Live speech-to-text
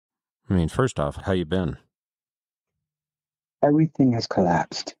I mean, first off, how you been? Everything has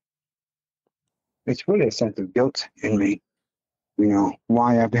collapsed. It's really a sense of guilt in me,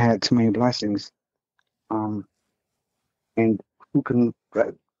 why I've had so many blessings. Um, and who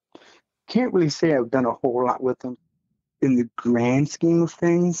can't really say I've done a whole lot with them. In the grand scheme of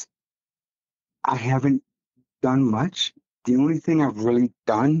things, I haven't done much. The only thing I've really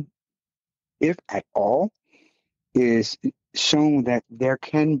done, if at all, is shown that there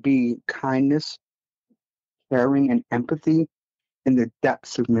can be kindness, caring, and empathy in the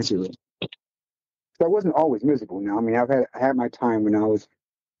depths of misery. So I wasn't always miserable. Now, I mean, I had my time when I was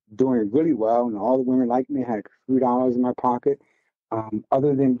doing really well, and all the women liked me. I had $3 in my pocket.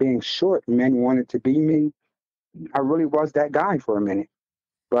 Other than being short, men wanted to be me. I really was that guy for a minute,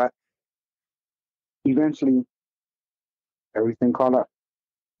 but eventually everything caught up.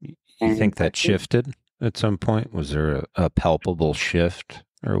 You think that shifted at some point? Was there a palpable shift,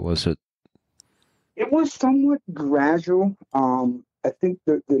 or was it? It was somewhat gradual. I think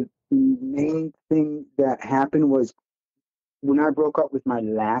the main thing that happened was when I broke up with my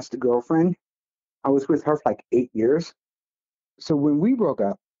last girlfriend. I was with her for like 8 years. So when we broke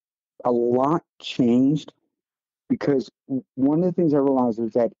up, a lot changed because one of the things I realized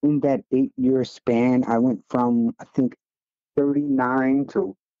was that in that 8 year span, I went from, I think, 39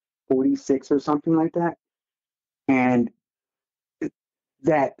 to 46 or something like that. And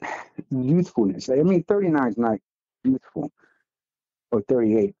that youthfulness, I mean, 39 is not youthful, or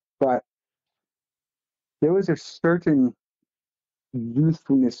 38, but there was a certain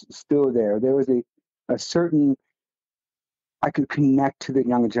youthfulness still there. There was a certain, I could connect to the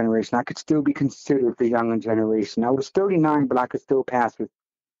younger generation. I could still be considered the younger generation. I was 39, but I could still pass with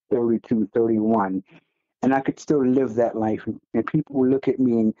 32, 31. And I could still live that life. And people would look at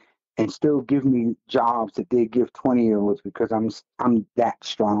me and still give me jobs that they give 20-year-olds because I'm that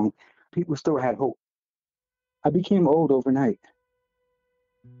strong. People still had hope. I became old overnight.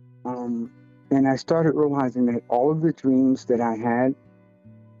 And I started realizing that all of the dreams that I had,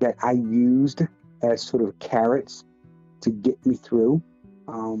 that I used as sort of carrots to get me through,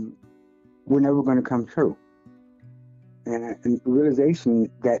 were never going to come true. And the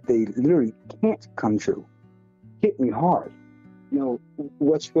realization that they literally can't come true hit me hard.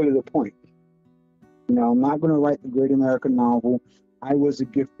 What's really the point? I'm not going to write the great American novel. I was a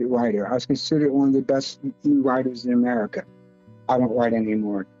gifted writer. I was considered one of the best new writers in America. I don't write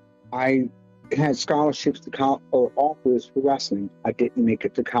anymore. I had scholarships to college or offers for wrestling. I didn't make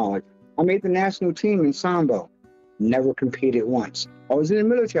it to college. I made the national team in Sambo. Never competed once. I was in the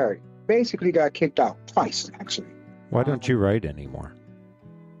military. Basically got kicked out twice, actually. Why don't you write anymore?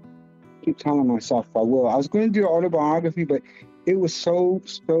 I keep telling myself I will. I was going to do an autobiography, but it was so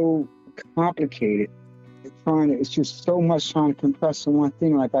complicated. It's just so much trying to compress in one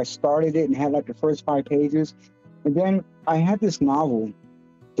thing. Like I started it and had like the first 5 pages. And then I had this novel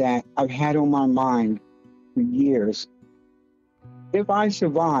that I've had on my mind for years. If I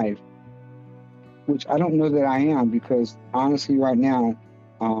survive, which I don't know that I am, because honestly right now,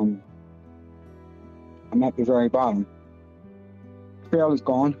 I'm at the very bottom. Trail is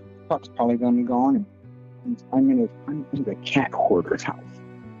gone. Truck's probably going to be gone. And I'm in a cat hoarder's house.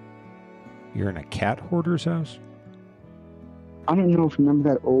 You're in a cat hoarder's house? I don't know if you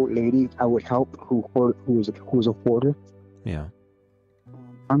remember that old lady I would help who was a hoarder. Yeah.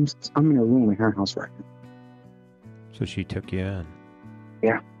 I'm in a room in her house right now. So she took you in.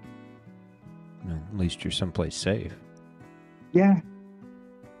 Yeah. Well, at least you're someplace safe. Yeah.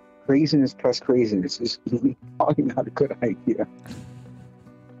 Craziness plus craziness is probably not a good idea.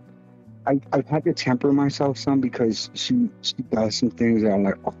 I've had to temper myself some because she does some things that I'm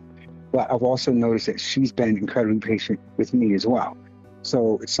like, oh. But I've also noticed that she's been incredibly patient with me as well.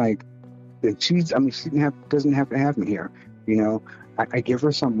 So it's like, she doesn't have to have me here. I give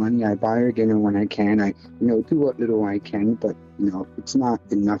her some money. I buy her dinner when I can. I, do what little I can, but, it's not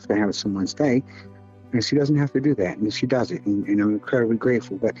enough to have someone stay. And she doesn't have to do that. And she does it. And I'm incredibly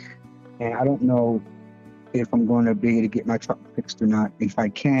grateful. And I don't know if I'm going to be able to get my truck fixed or not. If I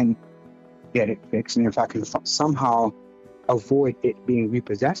can get it fixed, and if I can somehow avoid it being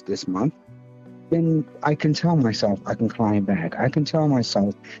repossessed this month, then I can tell myself I can climb back. I can tell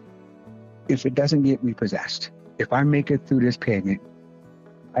myself if it doesn't get repossessed, if I make it through this payment,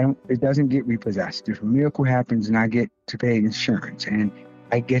 it doesn't get repossessed. If a miracle happens and I get to pay insurance and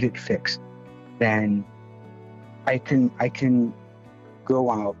I get it fixed, then I can go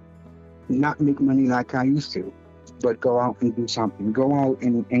out, not make money like I used to, but go out and do something. Go out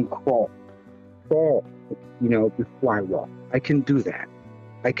and crawl, before I walk. I can do that.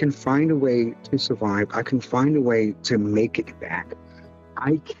 I can find a way to survive. I can find a way to make it back.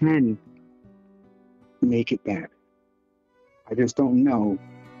 I can make it back. I just don't know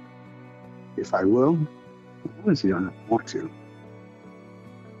if I will. I honestly don't want to.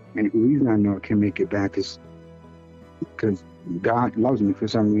 And the reason I know I can make it back is because God loves me for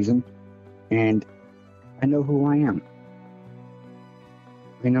some reason, and I know who I am.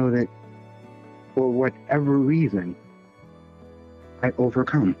 I know that for whatever reason, I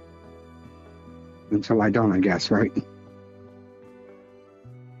overcome. Until I don't, I guess, right?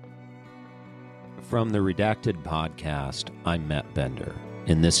 From the Redacted Podcast, I'm Matt Bender,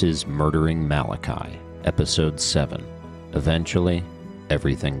 and this is Murdering Malachi, Episode 7. Eventually,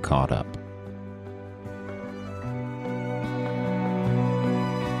 everything caught up.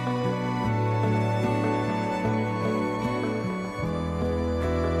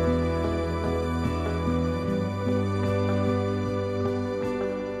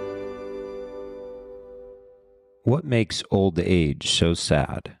 What makes old age so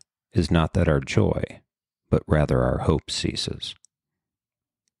sad is not that our joy, but rather our hope ceases.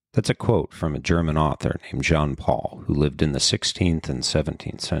 That's a quote from a German author named Jean Paul, who lived in the 16th and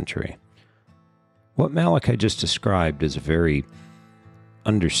 17th century. What Malachi just described is a very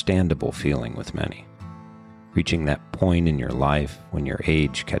understandable feeling with many, reaching that point in your life when your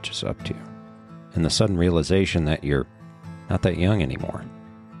age catches up to you, and the sudden realization that you're not that young anymore.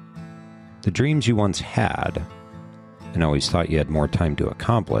 The dreams you once had and always thought you had more time to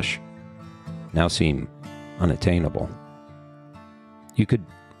accomplish now seem unattainable. You could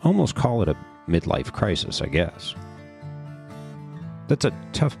almost call it a midlife crisis, I guess. That's a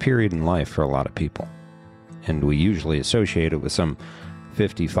tough period in life for a lot of people, and we usually associate it with some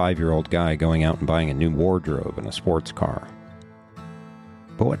 55-year-old guy going out and buying a new wardrobe and a sports car.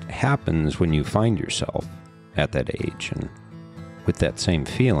 But what happens when you find yourself at that age and with that same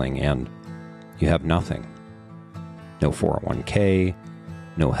feeling and you have nothing? No 401k,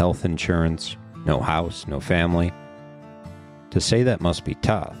 no health insurance, no house, no family. To say that must be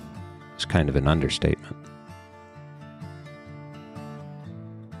tough is kind of an understatement.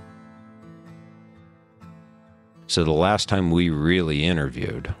 So the last time we really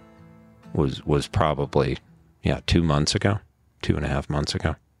interviewed was probably, 2 months ago, 2.5 months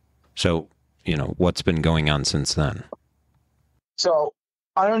ago. So, what's been going on since then? So,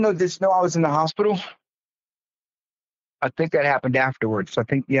 I don't know, just know I was in the hospital. I think that happened afterwards. I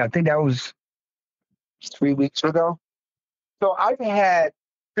think that was 3 weeks ago. So I've had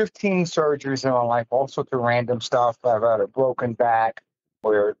 15 surgeries in my life, all sorts of random stuff. I've had a broken back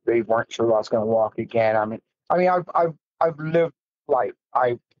where they weren't sure I was going to walk again. I've lived life.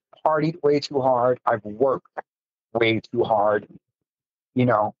 I've partied way too hard. I've worked way too hard.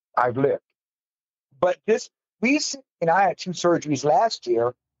 I've lived. But this recent, and I had 2 surgeries last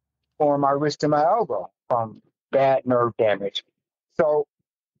year for my wrist and my elbow from bad nerve damage. So,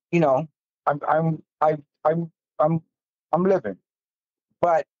 I'm living.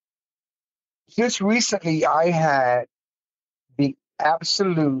 But just recently I had the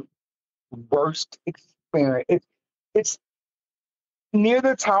absolute worst experience. It's near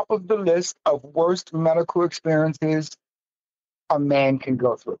the top of the list of worst medical experiences a man can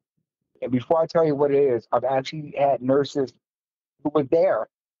go through. And before I tell you what it is, I've actually had nurses who were there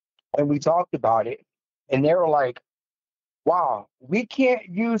and we talked about it. And they were like, wow, we can't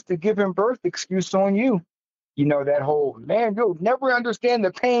use the giving birth excuse on you. That whole, man, you'll never understand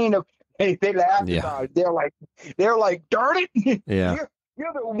the pain of, they laughed about it. They're like, darn it. Yeah.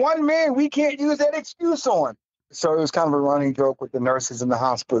 You're the one man we can't use that excuse on. So it was kind of a running joke with the nurses in the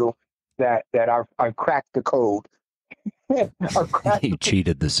hospital that I've cracked the code. You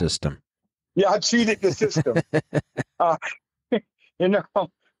cheated the system. Yeah, I cheated the system.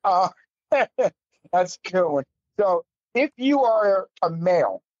 That's a good one. So if you are a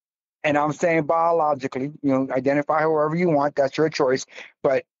male, and I'm saying biologically, identify however you want, that's your choice,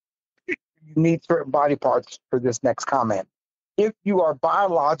 but you need certain body parts for this next comment. If you are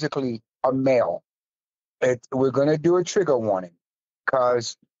biologically a male, we're going to do a trigger warning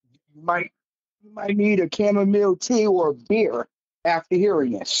because you might need a chamomile tea or beer after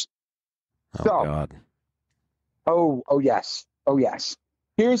hearing this. Oh, God. Oh, yes. Oh, yes.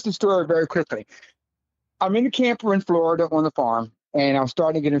 Here's the story very quickly. I'm in a camper in Florida on the farm, and I'm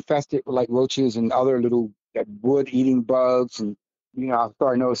starting to get infested with like roaches and other little wood-eating bugs. And, I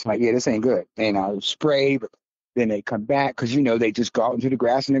started noticing this ain't good. And I spray, but then they come back because, they just go out into the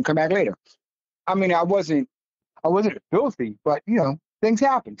grass and then come back later. I wasn't filthy, but, things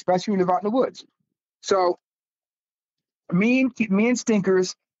happen, especially when you live out in the woods. So me and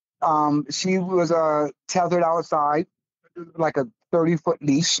Stinkers, she was tethered outside, like a 30-foot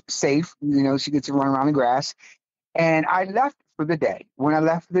leash, safe. She gets to run around the grass. And I left for the day. When I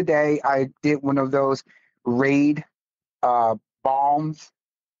left for the day, I did one of those raid bombs,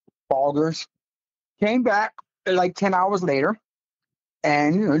 foggers. Came back like 10 hours later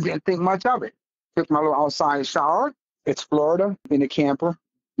and, didn't think much of it. Took my little outside shower. It's Florida in a camper,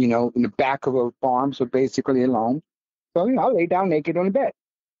 in the back of a farm, so basically alone. So, I lay down naked on the bed,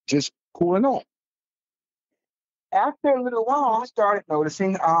 just cooling off. After a little while, I started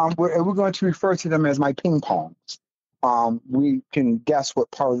noticing, we're going to refer to them as my ping pongs. We can guess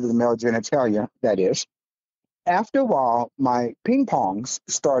what part of the male genitalia that is. After a while, my ping pongs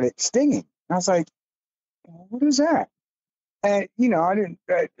started stinging. I was like, what is that? And, I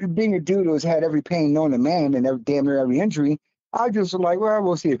didn't, being a dude who's had every pain known to man and damn near every injury, I just was like, well,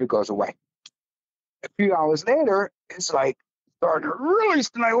 we'll see if it goes away. A few hours later, it's like, starting to really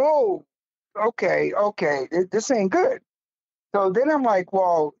sting, like, whoa, okay, this ain't good. So then I'm like,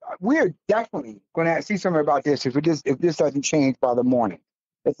 well, we're definitely going to see something about this if this doesn't change by the morning.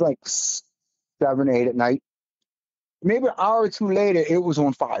 It's like 7 or 8 at night. Maybe an hour or two later, it was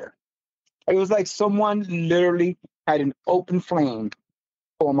on fire. It was like someone literally had an open flame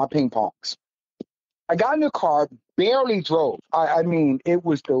on my ping pongs. I got in the car, barely drove. I mean, it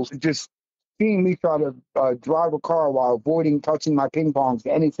was just seeing me try to drive a car while avoiding touching my ping pongs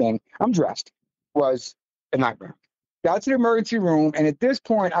to anything. I'm dressed. Was a nightmare. Got to the emergency room, and at this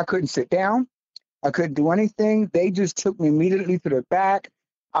point, I couldn't sit down. I couldn't do anything. They just took me immediately to the back.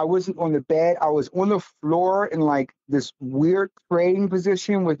 I wasn't on the bed. I was on the floor in like this weird trading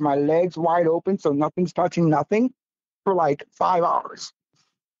position with my legs wide open, so nothing's touching nothing, for like 5 hours.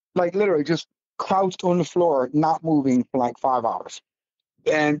 Like literally just crouched on the floor, not moving for like 5 hours.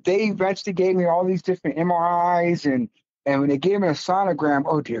 And they eventually gave me all these different MRIs, and when they gave me a sonogram,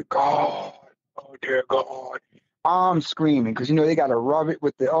 oh dear God, I'm screaming because they got to rub it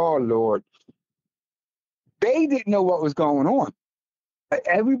with oh Lord. They didn't know what was going on.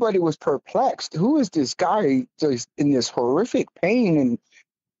 Everybody was perplexed. Who is this guy just in this horrific pain?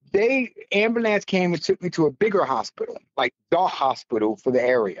 And ambulance came and took me to a bigger hospital, like the hospital for the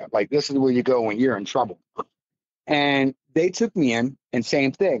area. Like, this is where you go when you're in trouble. And they took me in, and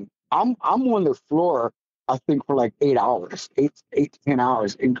same thing. I'm on the floor, I think, for like 8 hours, 8 to 10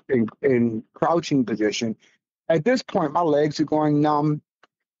 hours in crouching position. At this point, my legs are going numb.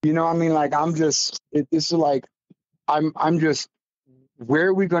 Like this is like, I'm just, where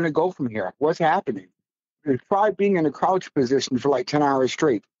are we going to go from here? What's happening? Try being in a crouch position for like 10 hours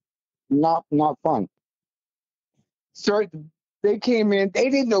straight. Not fun. So they came in, they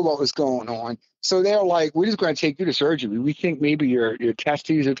didn't know what was going on. So they're like, we're just going to take you to surgery. We think maybe your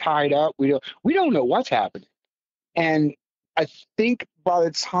testes are tied up. We don't know what's happening. And I think by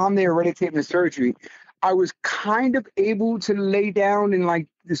the time they were ready to take me to surgery, I was kind of able to lay down in like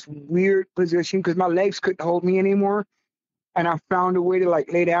this weird position because my legs couldn't hold me anymore. And I found a way to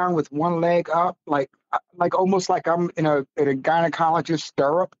like lay down with one leg up, like almost like I'm in a gynecologist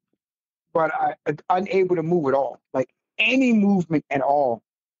stirrup, but I'm unable to move at all. Like any movement at all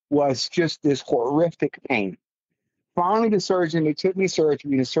was just this horrific pain. Finally, they took me to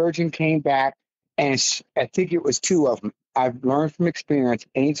surgery. The surgeon came back, and I think it was 2 of them. I've learned from experience,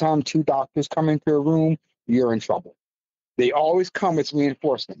 anytime 2 doctors come into a room, you're in trouble. They always come as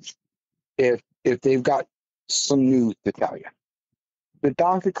reinforcements if they've got some news to tell you. The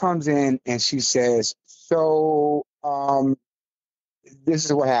doctor comes in and she says, so this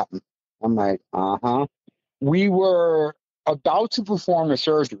is what happened. I'm like, we were about to perform a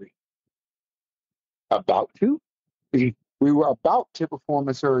surgery. About to? We were about to perform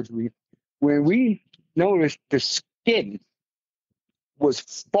a surgery when we noticed the skin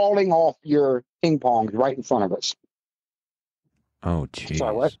was falling off your ping pongs right in front of us. Oh, jeez.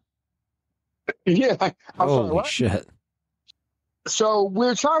 Sorry, what? Yeah. Holy shit. So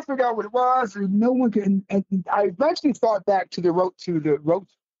we're trying to figure out what it was, and no one can. And I eventually thought back to the rote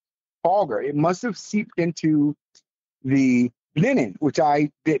fogger. It must have seeped into the linen, which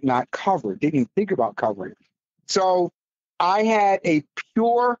I did not cover, didn't even think about covering. So I had a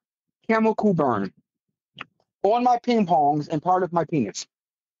pure chemical burn on my ping pongs and part of my penis,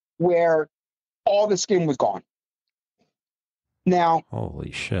 where all the skin was gone. Now,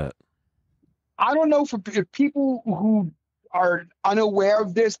 holy shit. I don't know, for people who are unaware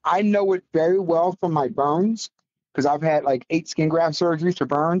of this, I know it very well from my burns, because I've had like 8 skin graft surgeries for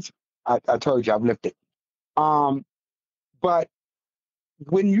burns. I told you I've lived it. But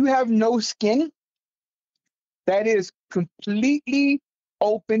when you have no skin, that is completely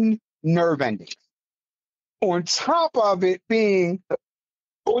open nerve endings. On top of it being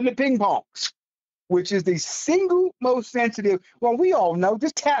on the ping pongs, which is the single most sensitive. Well, we all know,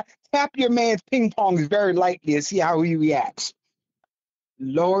 just tap your man's ping pongs very lightly and see how he reacts.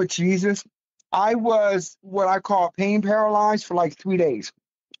 Lord Jesus, I was what I call pain paralyzed for like 3 days.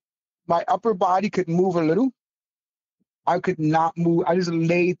 My upper body could move a little. I could not move. I just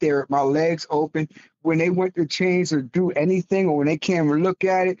laid there with my legs open. When they went to change or do anything, or when they came and look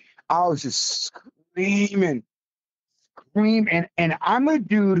at it, I was just screaming, screaming. And I'm a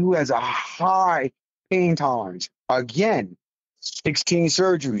dude who has a high pain tolerance. Again, 16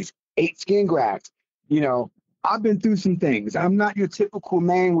 surgeries, 8 skin grafts. You know, I've been through some things. I'm not your typical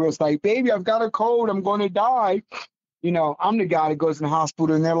man where it's like, baby, I've got a cold. I'm going to die. You know, I'm the guy that goes in the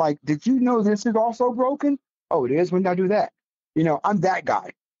hospital and they're like, did you know this is also broken? Oh, it is? When did I do that? You know, I'm that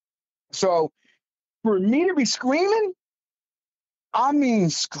guy. So for me to be screaming, I mean,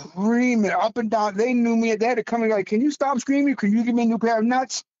 screaming up and down. They knew me. They had to come and like, can you stop screaming? Can you give me a new pair of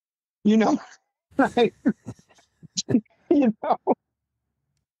nuts? You know, like, you know,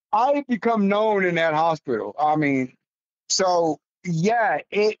 I become known in that hospital. I mean, so yeah,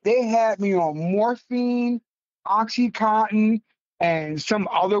 they had me on morphine, oxycontin, and some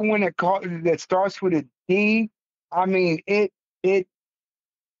other one that starts with a D. I mean, it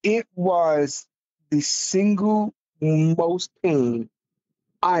was the single most pain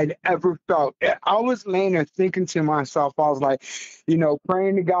I'd ever felt. I was laying there thinking to myself, I was like, you know,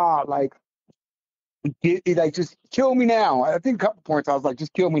 praying to God, like, just kill me now. I think a couple points I was like,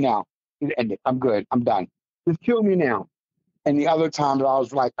 just kill me now. Just end it. I'm good. I'm done. Just kill me now. And the other times I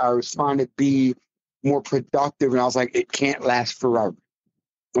was like, I was trying to be more productive, and I was like, it can't last forever.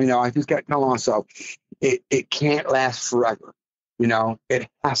 You know, I just got telling myself, it can't last forever. You know, it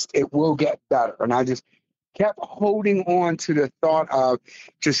will get better. And I just kept holding on to the thought of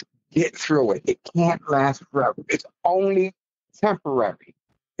just get through it. It can't last forever. It's only temporary.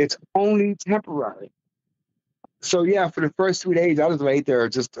 It's only temporary. So yeah, for the first 3 days, I was laid there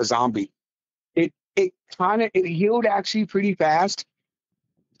just a zombie. It healed actually pretty fast.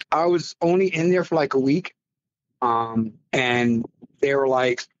 I was only in there for like a week. And they were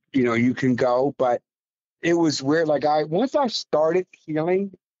like, you know, you can go, but it was weird. Like once I started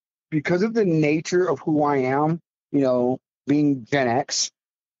healing, because of the nature of who I am, you know, being Gen X,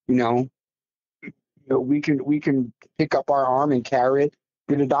 you know, we can pick up our arm and carry it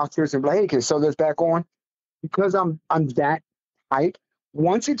to the doctors and be like, hey, can you sew this back on? Because I'm that type.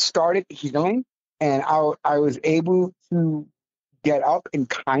 Once it started healing and I was able to get up and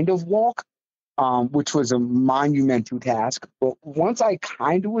kind of walk, which was a monumental task. But once I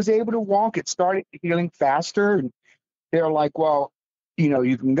kind of was able to walk, it started healing faster. And they're like, well, you know,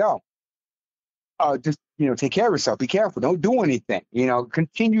 you can go. Just, you know, take care of yourself. Be careful. Don't do anything. You know,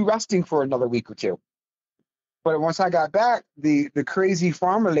 continue resting for another week or two. But once I got back, the crazy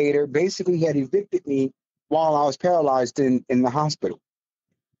farmer later basically had evicted me while I was paralyzed in the hospital.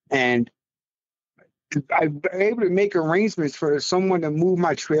 And I was able to make arrangements for someone to move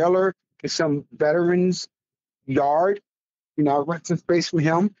my trailer to some veterans yard. You know, I rent some space for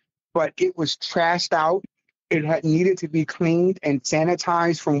him, but it was trashed out. It had needed to be cleaned and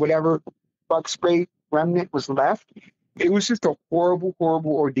sanitized from whatever bug spray remnant was left. It was just a horrible,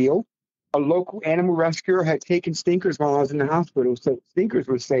 horrible ordeal. A local animal rescuer had taken stinkers while I was in the hospital, so stinkers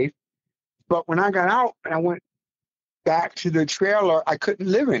were safe. But when I got out and I went back to the trailer, I couldn't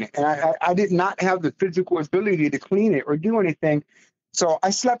live in it. And I did not have the physical ability to clean it or do anything. So I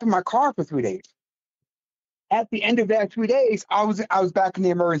slept in my car for 3 days. At the end of that 3 days, I was back in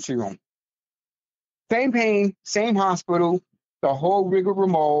the emergency room. Same pain, same hospital, the whole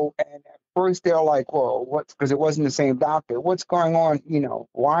rigmarole. And at first they're like, well, what's, because it wasn't the same doctor. What's going on? You know,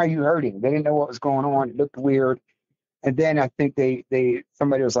 why are you hurting? They didn't know what was going on. It looked weird. And then I think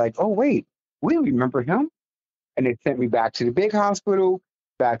somebody was like, oh, wait, we remember him. And they sent me back to the big hospital,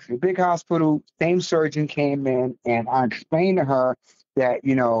 Same surgeon came in, and I explained to her that,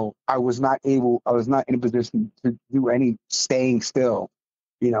 you know, I was not in a position to do any staying still,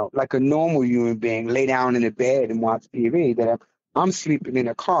 you know, like a normal human being, lay down in a bed and watch TV, that I'm sleeping in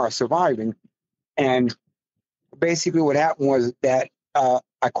a car, surviving. And basically what happened was that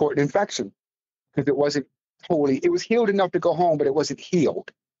I caught an infection because it was healed enough to go home, but it wasn't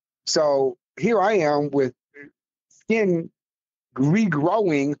healed. So here I am with skin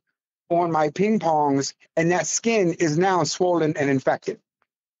regrowing on my ping pongs, and that skin is now swollen and infected.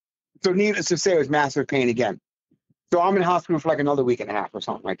 So needless to say, it was massive pain again. So I'm in hospital for like another week and a half or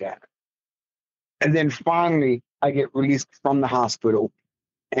something like that. And then finally, I get released from the hospital,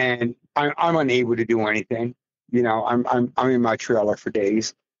 and I'm unable to do anything. You know, I'm in my trailer for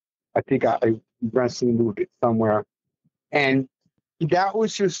days. I think I eventually moved it somewhere, and that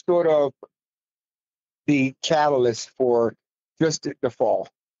was just sort of the catalyst for just the fall.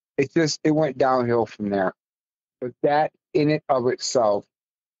 It went downhill from there. But that in it of itself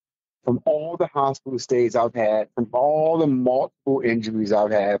from all the hospital stays I've had, from all the multiple injuries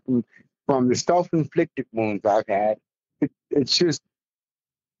I've had, from the self-inflicted wounds I've had. It's just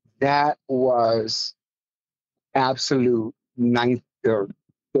that was absolute ninth or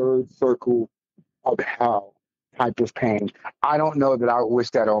third circle of hell type of pain. I don't know that I would wish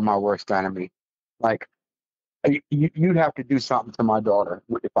that on my worst enemy. Like, you'd have to do something to my daughter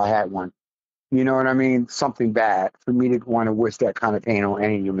if I had one. You know what I mean? Something bad for me to want to wish that kind of pain on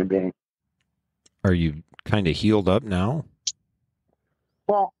any human being. Are you kind of healed up now?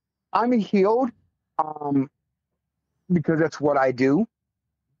 Well, I'm healed because that's what I do.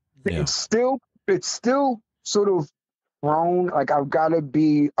 Yeah. It's still sort of prone. Like, I've got to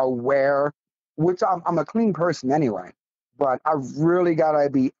be aware, which I'm a clean person anyway, but I've really got to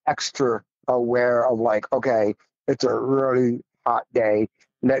be extra aware of, like, okay, it's a really hot day.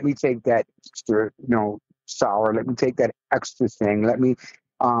 Let me take that extra, shower. Let me take that extra thing. Let me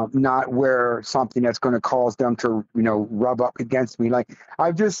not wear something that's going to cause them to, rub up against me. Like,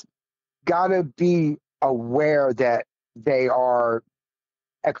 I've just got to be aware that they are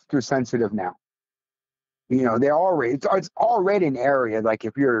extra sensitive now. They already, it's already an area, like,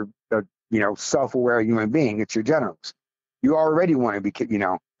 if you're a, self-aware human being, it's your genitals. You already want to be,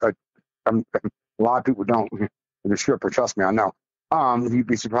 a lot of people don't. The stripper, trust me, I know. You'd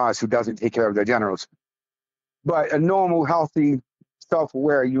be surprised who doesn't take care of their genitals. But a normal, healthy,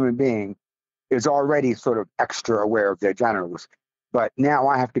 self-aware human being is already sort of extra aware of their genitals. But now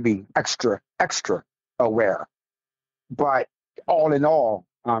I have to be extra, extra aware. But all in all,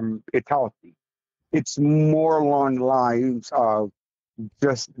 it's healthy. It's more along the lines of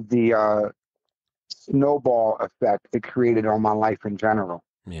just the snowball effect it created on my life in general.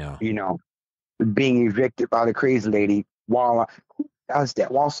 Yeah. Being evicted by the crazy lady who does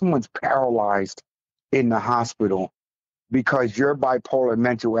that? While someone's paralyzed in the hospital because your bipolar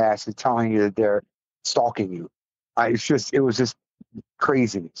mental ass is telling you that they're stalking you. It was just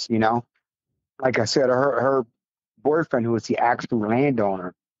craziness, Like I said, her boyfriend, who was the actual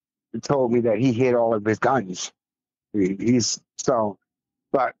landowner, told me that he hid all of his guns.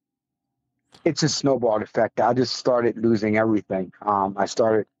 But it's a snowball effect. I just started losing everything.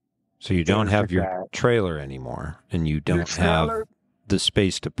 So you don't have your trailer anymore, and you don't have the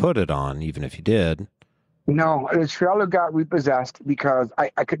space to put it on, even if you did. No, the trailer got repossessed because I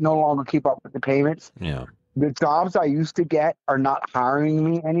could no longer keep up with the payments. Yeah. The jobs I used to get are not hiring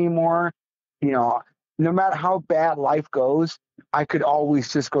me anymore. No matter how bad life goes, I could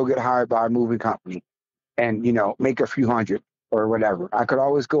always just go get hired by a moving company and, make a few hundred or whatever. I could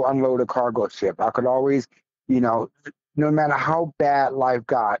always go unload a cargo ship. I could always, no matter how bad life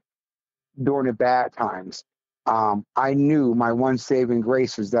got during the bad times, I knew my one saving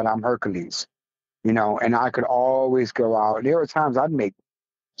grace is that I'm Hercules, and I could always go out. There were times I'd make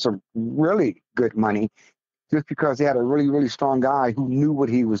some really good money just because they had a really, really strong guy who knew what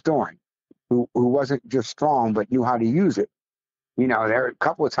he was doing, who wasn't just strong, but knew how to use it. There were a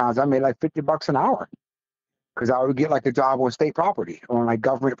couple of times I made like $50 an hour because I would get like a job on state property or on like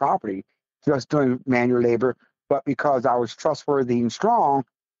government property, just doing manual labor. But because I was trustworthy and strong,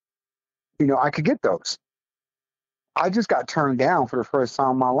 I could get those. I just got turned down for the first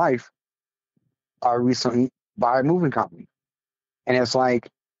time in my life recently by a moving company. And it's like,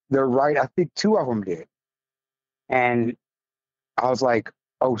 they're right. I think two of them did. And I was like,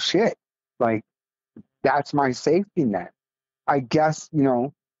 oh shit, like, that's my safety net. I guess,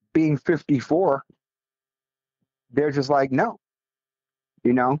 being 54, they're just like, no,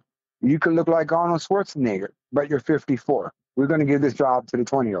 you can look like Arnold Schwarzenegger, but you're 54. We're going to give this job to the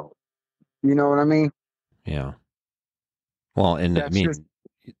 20-year-old. You know what I mean? Yeah. Well, and That's just,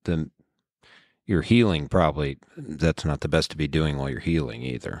 your healing probably, that's not the best to be doing while you're healing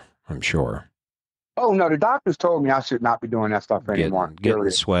either, I'm sure. oh no, the doctors told me I should not be doing that stuff anymore. Getting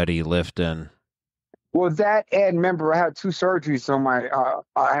sweaty, lifting. Well, that, and remember, I had two surgeries on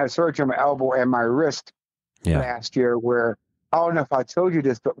I had surgery on my elbow and my wrist last year where, I don't know if I told you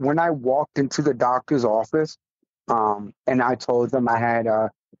this, but when I walked into the doctor's office, and I told them I had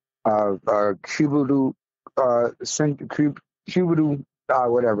cubital cubital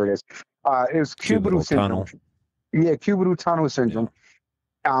whatever it is. It was cubital syndrome. Tunnel. Yeah, cubital tunnel syndrome,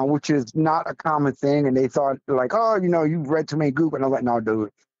 which is not a common thing. And they thought, like, oh, you've read too many Goop. And I was like, no,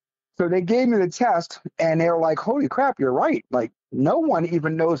 dude. So they gave me the test, and they were like, holy crap, you're right. Like, no one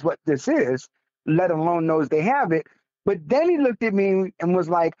even knows what this is, let alone knows they have it. But then he looked at me and was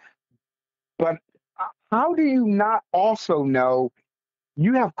like, but how do you not also know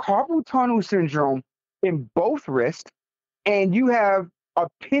you have carpal tunnel syndrome in both wrists, and you have a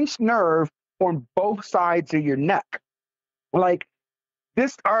pinched nerve on both sides of your neck? Like,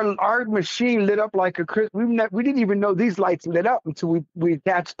 our machine lit up like a Christmas. We didn't even know these lights lit up until we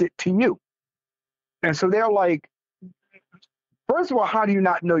attached it to you. And so they're like, first of all, how do you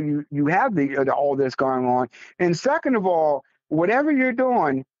not know you have all this going on? And second of all, whatever you're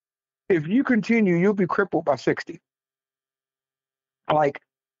doing, if you continue, you'll be crippled by 60. Like,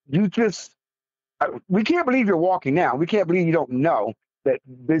 you just, we can't believe you're walking now. We can't believe you don't know that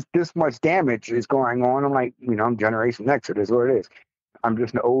this much damage is going on. I'm like, I'm Generation X. It is what it is. I'm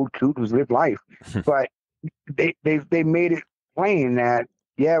just an old coot who's lived life. But they made it plain that,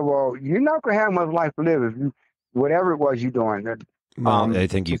 yeah, well, you're not going to have much life to live if you, whatever it was you're doing. Well, I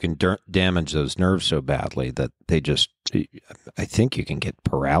think you can damage those nerves so badly that I think you can get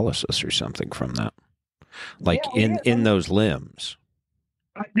paralysis or something from that. Like in those limbs.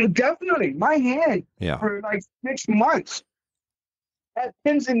 Definitely. My hand for like 6 months had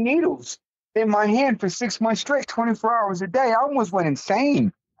pins and needles in my hand for 6 months straight, 24 hours a day. I almost went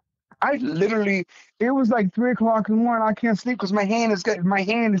insane. I literally, it was like 3 o'clock in the morning. I can't sleep because my hand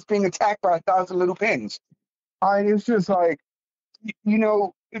is being attacked by 1,000 little pins. It's just like,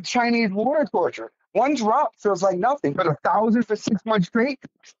 Chinese water torture. One drop feels like nothing, but 1,000 for 6 months straight,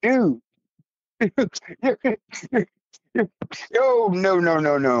 dude. Oh,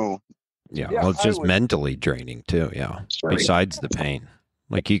 no. Yeah, well, it's just mentally draining too. Yeah, right. Besides the pain,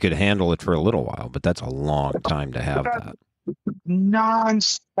 like you could handle it for a little while, but that's a long time to have that.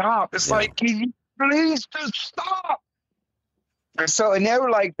 Non-stop. It's like, can you please just stop? And they were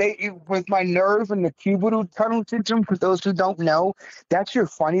like, with my nerve and the cubital tunnel syndrome, for those who don't know, that's your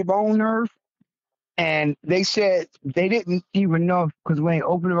funny bone nerve. And they said they didn't even know, because when they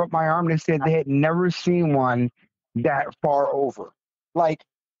opened up my arm, they said they had never seen one that far over. Like,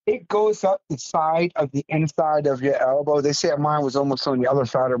 it goes up the side of the inside of your elbow. They said mine was almost on the other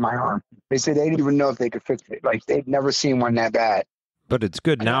side of my arm. They said they didn't even know if they could fix it. Like, they'd never seen one that bad. But it's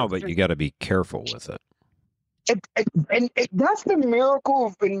good now, but you got to be careful with it. That's the miracle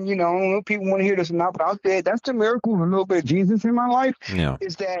of, and people want to hear this or not, but I'll say that's the miracle of a little bit of Jesus in my life. Yeah.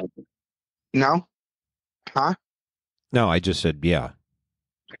 Is that, no? Huh? No, I just said, yeah.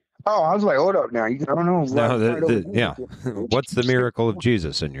 Oh, I was like, hold up now. You don't know. Yeah. What's the miracle of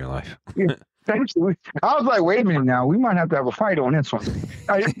Jesus in your life? Yeah, essentially. I was like, wait a minute now. We might have to have a fight on this one.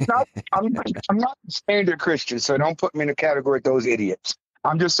 I'm not a standard Christian, so don't put me in the category of those idiots.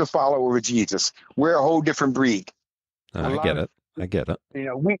 I'm just a follower of Jesus. We're a whole different breed. I get it.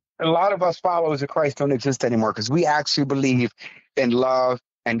 A lot of us followers of Christ don't exist anymore because we actually believe in love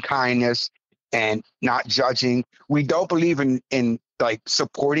and kindness and not judging. We don't believe in like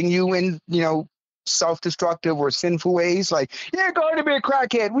supporting you in, self-destructive or sinful ways. Like, yeah, go ahead and be a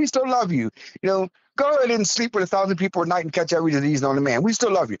crackhead. We still love you. Go ahead and sleep with 1,000 people at night and catch every disease known to man. We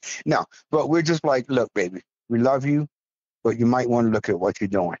still love you. No, but we're just like, look, baby, we love you, but you might want to look at what you're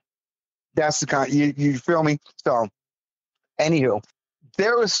doing. That's the kind, you feel me? So, anywho,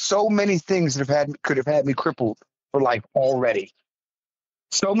 there are so many things that could have had me crippled for life already.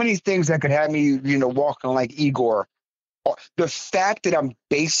 So many things that could have me, walking like Igor. The fact that I'm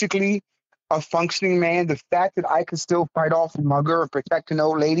basically a functioning man, the fact that I can still fight off a mugger and protect an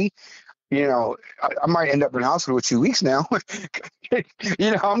old lady, I might end up in the hospital with 2 weeks now.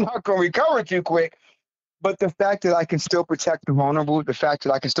 I'm not going to recover too quick. But the fact that I can still protect the vulnerable, the fact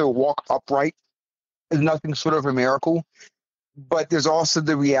that I can still walk upright is nothing short of a miracle. But there's also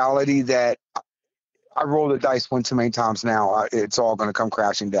the reality that I roll the dice one too many times now. It's all going to come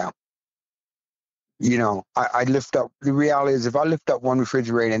crashing down. I lift up. The reality is, if I lift up one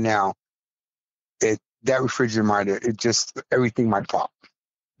refrigerator now, that refrigerator, everything might pop.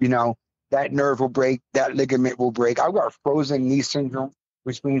 That nerve will break. That ligament will break. I've got frozen knee syndrome,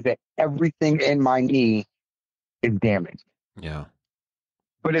 which means that everything in my knee is damaged. Yeah.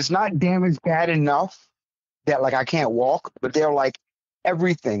 But it's not damaged bad enough that, like, I can't walk, but they're like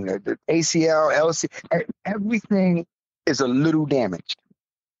everything, the ACL, LC, everything is a little damaged.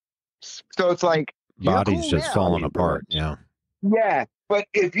 So it's like, body's just falling apart. Yeah. Yeah. But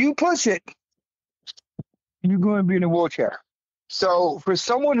if you push it, you're going to be in a wheelchair. So for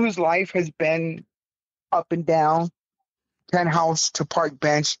someone whose life has been up and down, penthouse to park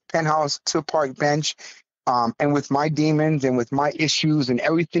bench, and with my demons and with my issues and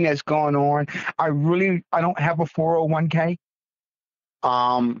everything that's going on, I don't have a 401k.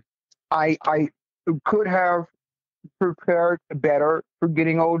 I could have prepared better for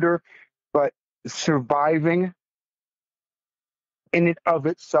getting older, but surviving in and of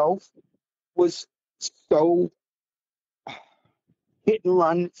itself was so hit and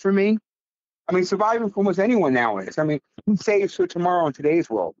run for me. I mean, surviving for almost anyone nowadays. I mean, who saves for tomorrow in today's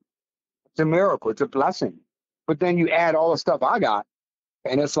world? It's a miracle. It's a blessing. But then you add all the stuff I got,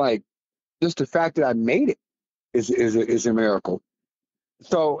 And it's like, just the fact that I made it is a miracle.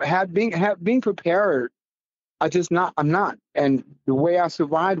 So being prepared, I'm not. And the way I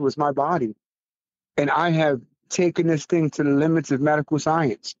survived was my body. And I have taken this thing to the limits of medical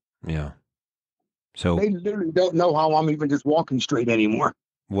science. Yeah. So They literally don't know how I'm even just walking straight anymore.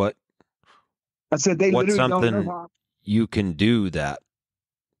 what I said they what's literally don't know something how. you can do that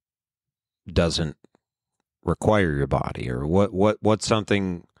doesn't require your body, or what's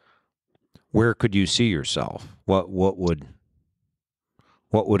something, where could you see yourself? What would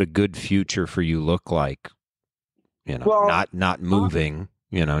a good future for you look like? Well, Not moving,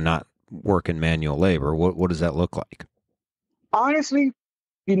 not working manual labor. What does that look like? honestly,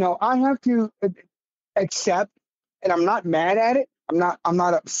 I have to accept, and I'm not mad at it. I'm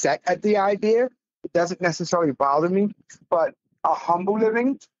not upset at the idea. It doesn't necessarily bother me, but a humble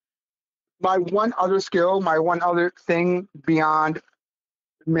living. My one other skill, my one other thing beyond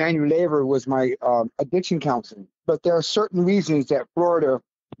manual labor was my addiction counseling. But there are certain reasons that Florida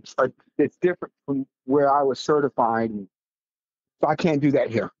it's different from where I was certified, so I can't do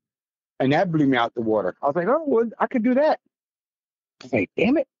that here. And that blew me out the water. I was like, oh, well, I could do that. I was like,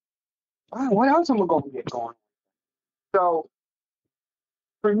 damn it. What else am I going to get going? So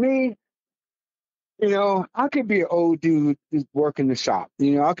for me, I could be an old dude just working the shop.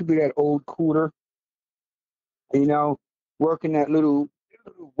 I could be that old cooler, you know, working that little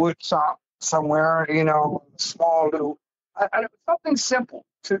wood shop somewhere, small little, something simple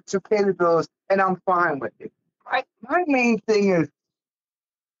to pay the bills, and I'm fine with it. My main thing is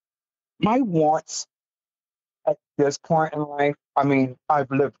my wants at this point in life. I mean,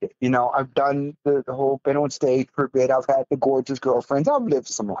 I've lived it. I've done the whole been on stage for a bit. I've had the gorgeous girlfriends. I've lived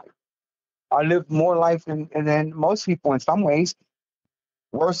some life. I lived more life than most people in some ways,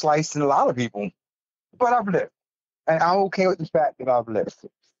 worse life than a lot of people. But I've lived, and I'm okay with the fact that I've lived.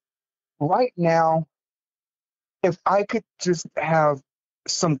 Right now, if I could just have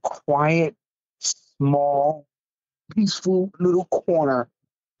some quiet, small, peaceful little corner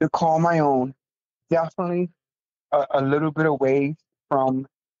to call my own, definitely a little bit away from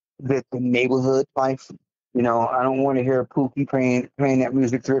the neighborhood life. I don't want to hear Pookie playing that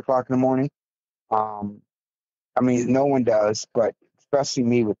music 3 o'clock in the morning. I mean, no one does, but especially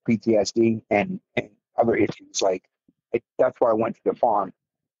me with PTSD and other issues. Like, that's why I went to the farm.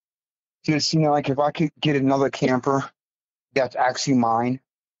 Just, like if I could get another camper that's actually mine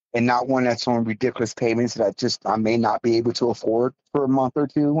and not one that's on ridiculous payments that I may not be able to afford for a month or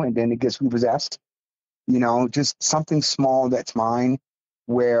two and then it gets repossessed. Just something small that's mine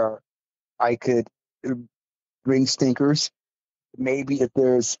where I could bring stinkers. Maybe if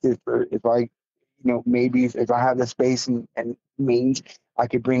I maybe if I have the space and means, I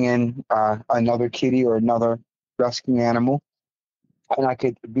could bring in another kitty or another rescue animal, and I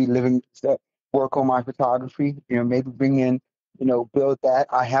could be living, work on my photography. Maybe bring in, build that.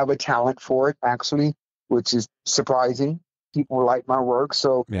 I have a talent for it actually, which is surprising. People like my work,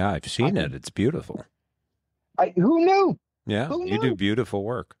 so Yeah, I've seen it. It's beautiful. Who knew? Yeah, Who you do knew? beautiful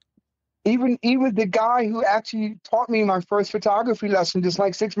work. Even the guy who actually taught me my first photography lesson just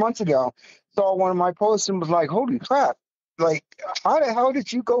like 6 months ago saw one of my posts and was like, holy crap, like, how the hell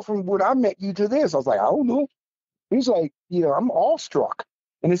did you go from when I met you to this? I was like, I don't know. He's like, I'm awestruck.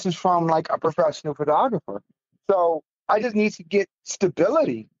 And this is from like a professional photographer. So I just need to get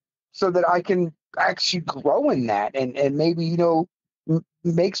stability so that I can actually grow in that and maybe,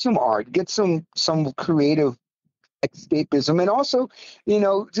 make some art, get some creative escapism, and also,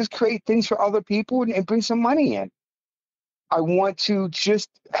 just create things for other people and bring some money in. I want to just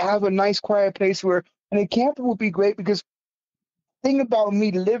have a nice quiet place where, and a camper would be great because the thing about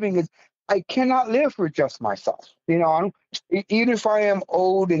me living is I cannot live for just myself. I don't, even if I am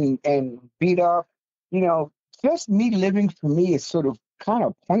old and beat up, just me living for me is sort of kind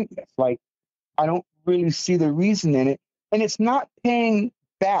of pointless. Like, I don't really see the reason in it. And it's not paying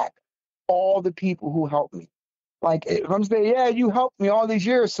back all the people who helped me. Like, if I'm saying, yeah, you helped me all these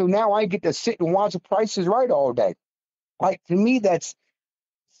years, so now I get to sit and watch the Price is Right all day. Like, to me, that's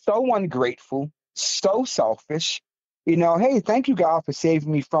so ungrateful, so selfish. Hey, thank you, God, for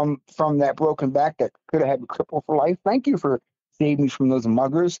saving me from that broken back that could have had me crippled for life. Thank you for saving me from those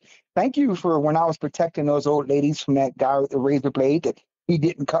muggers. Thank you for when I was protecting those old ladies from that guy with the razor blade that he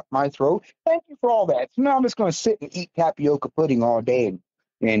didn't cut my throat. Thank you for all that. So now I'm just going to sit and eat tapioca pudding all day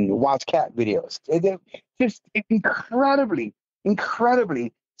and watch cat videos. Just incredibly,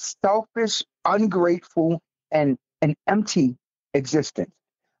 incredibly selfish, ungrateful, and an empty existence.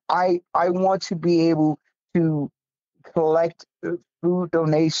 I want to be able to collect food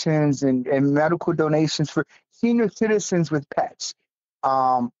donations and medical donations for senior citizens with pets.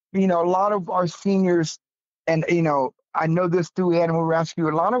 A lot of our seniors, and I know this through animal rescue,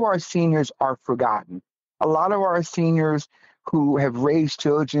 a lot of our seniors are forgotten. A lot of our seniors who have raised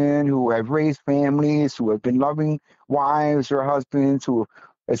children, who have raised families, who have been loving wives or husbands, who,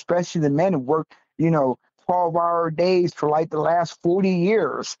 especially the men who work, 12-hour days for like the last 40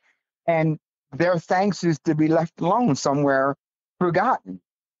 years. And their thanks is to be left alone somewhere, forgotten.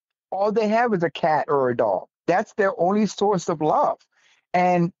 All they have is a cat or a dog. That's their only source of love.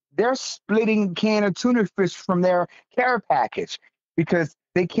 And they're splitting a can of tuna fish from their care package because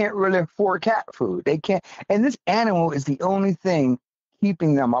they can't really afford cat food. They can't. And this animal is the only thing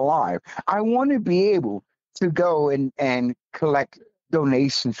keeping them alive. I want to be able to go and collect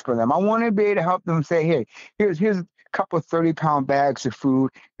donations for them. I want to be able to help them say, hey, here's a couple of 30-pound bags of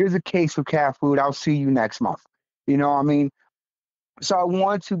food. Here's a case of cat food. I'll see you next month. You know what I mean? So I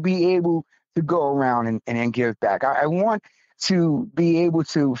want to be able to go around and give back. I want to be able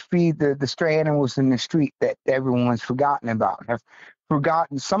to feed the stray animals in the street that everyone's forgotten about, have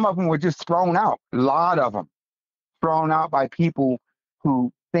forgotten. Some of them were just thrown out, a lot of them thrown out by people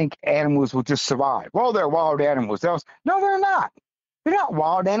who think animals will just survive. Well, they're wild animals. No, they're not. They're not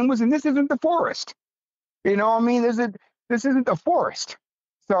wild animals, and this isn't the forest. You know what I mean? This isn't the forest.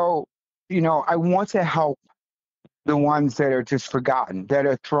 So, I want to help the ones that are just forgotten, that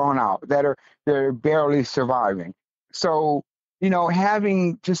are thrown out, that are barely surviving. So,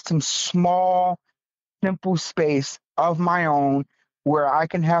 having just some small, simple space of my own where I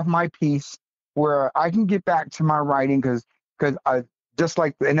can have my peace, where I can get back to my writing, because I just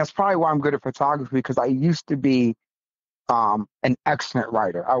like, and that's probably why I'm good at photography, because I used to be an excellent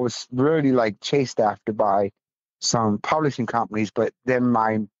writer. I was really like chased after by some publishing companies, but then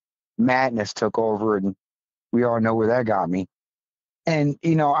my madness took over, and we all know where that got me. And,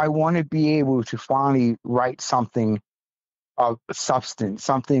 I want to be able to finally write something of substance,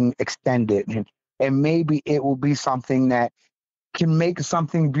 something extended. And maybe it will be something that can make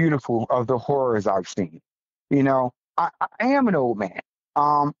something beautiful of the horrors I've seen. I am an old man.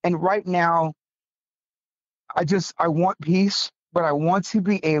 And right now, I want peace, but I want to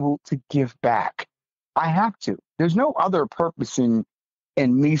be able to give back. I have to. There's no other purpose in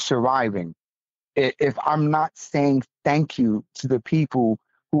me surviving if I'm not saying thank you to the people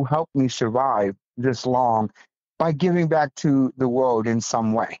who helped me survive this long by giving back to the world in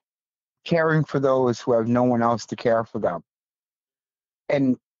some way, caring for those who have no one else to care for them.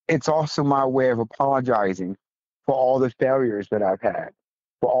 And it's also my way of apologizing for all the failures that I've had,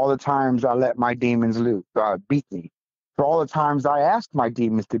 for all the times I let my demons beat me, for all the times I asked my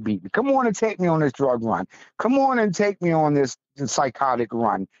demons to beat me. Come on and take me on this drug run. Come on and take me on this psychotic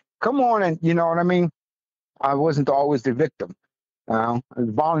run. Come on, and you know what I mean? I wasn't always the victim. I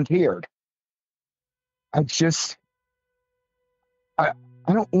volunteered. I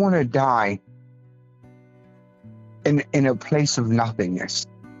don't want to die in a place of nothingness.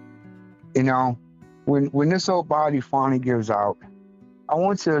 When this old body finally gives out, I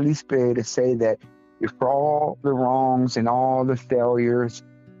want to at least be able to say that for all the wrongs and all the failures,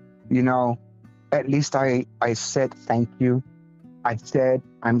 at least I said thank you. I said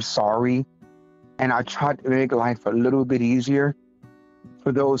I'm sorry, and I tried to make life a little bit easier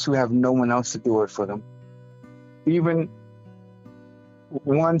for those who have no one else to do it for them. Even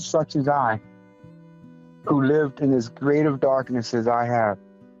one such as I, who lived in as great of darkness as I have,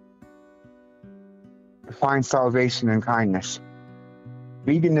 to find salvation and kindness.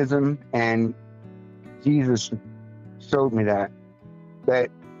 Veganism and Jesus showed me that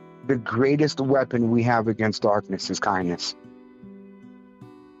the greatest weapon we have against darkness is kindness.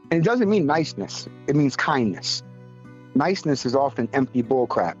 And it doesn't mean niceness. It means kindness. Niceness is often empty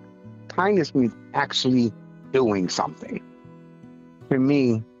bullcrap. Kindness means actually doing something. For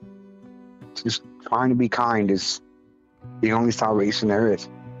me, just trying to be kind is the only salvation there is.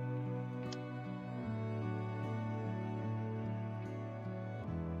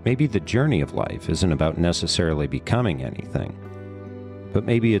 Maybe the journey of life isn't about necessarily becoming anything, but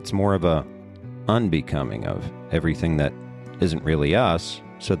maybe it's more of a unbecoming of everything that isn't really us,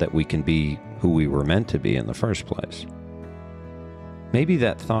 so that we can be who we were meant to be in the first place. Maybe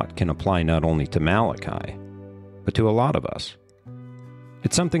that thought can apply not only to Malachi, but to a lot of us.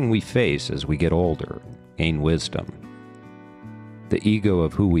 It's something we face as we get older, gain wisdom. The ego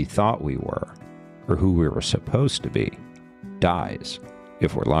of who we thought we were, or who we were supposed to be, dies,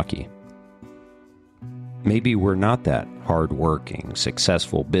 if we're lucky. Maybe we're not that hard-working,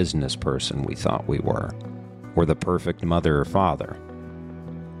 successful business person we thought we were, or the perfect mother or father.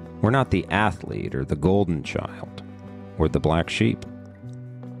 We're not the athlete or the golden child or the black sheep.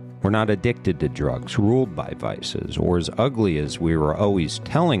 We're not addicted to drugs, ruled by vices, or as ugly as we were always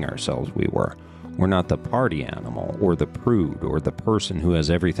telling ourselves we were. We're not the party animal, or the prude, or the person who has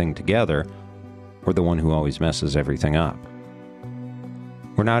everything together, or the one who always messes everything up.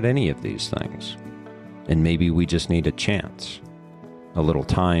 We're not any of these things. And maybe we just need a chance, a little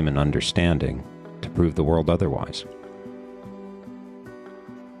time and understanding to prove the world otherwise.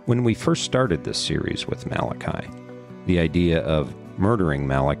 When we first started this series with Malachi, the idea of murdering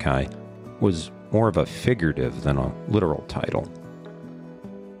Malachi was more of a figurative than a literal title.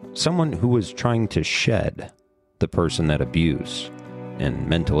 Someone who was trying to shed the person that abuse and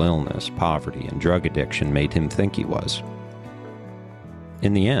mental illness, poverty, and drug addiction made him think he was.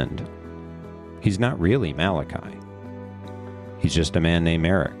 In the end, he's not really Malachi. He's just a man named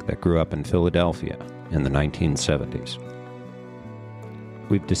Eric that grew up in Philadelphia in the 1970s.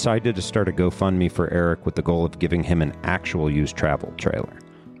 We've decided to start a GoFundMe for Eric with the goal of giving him an actual use travel trailer.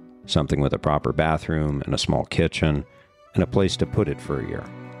 Something with a proper bathroom and a small kitchen and a place to put it for a year.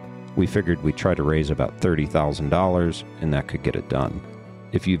 We figured we'd try to raise about $30,000 and that could get it done.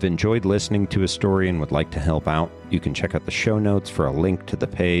 If you've enjoyed listening to a story and would like to help out, you can check out the show notes for a link to the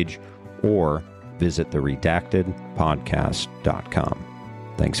page or visit the redactedpodcast.com.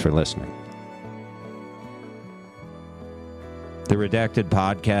 Thanks for listening. The Redacted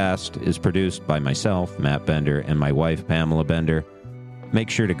Podcast is produced by myself, Matt Bender, and my wife, Pamela Bender. Make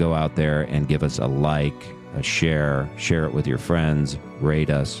sure to go out there and give us a like, a share it with your friends, rate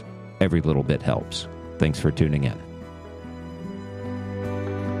us. Every little bit helps. Thanks for tuning in.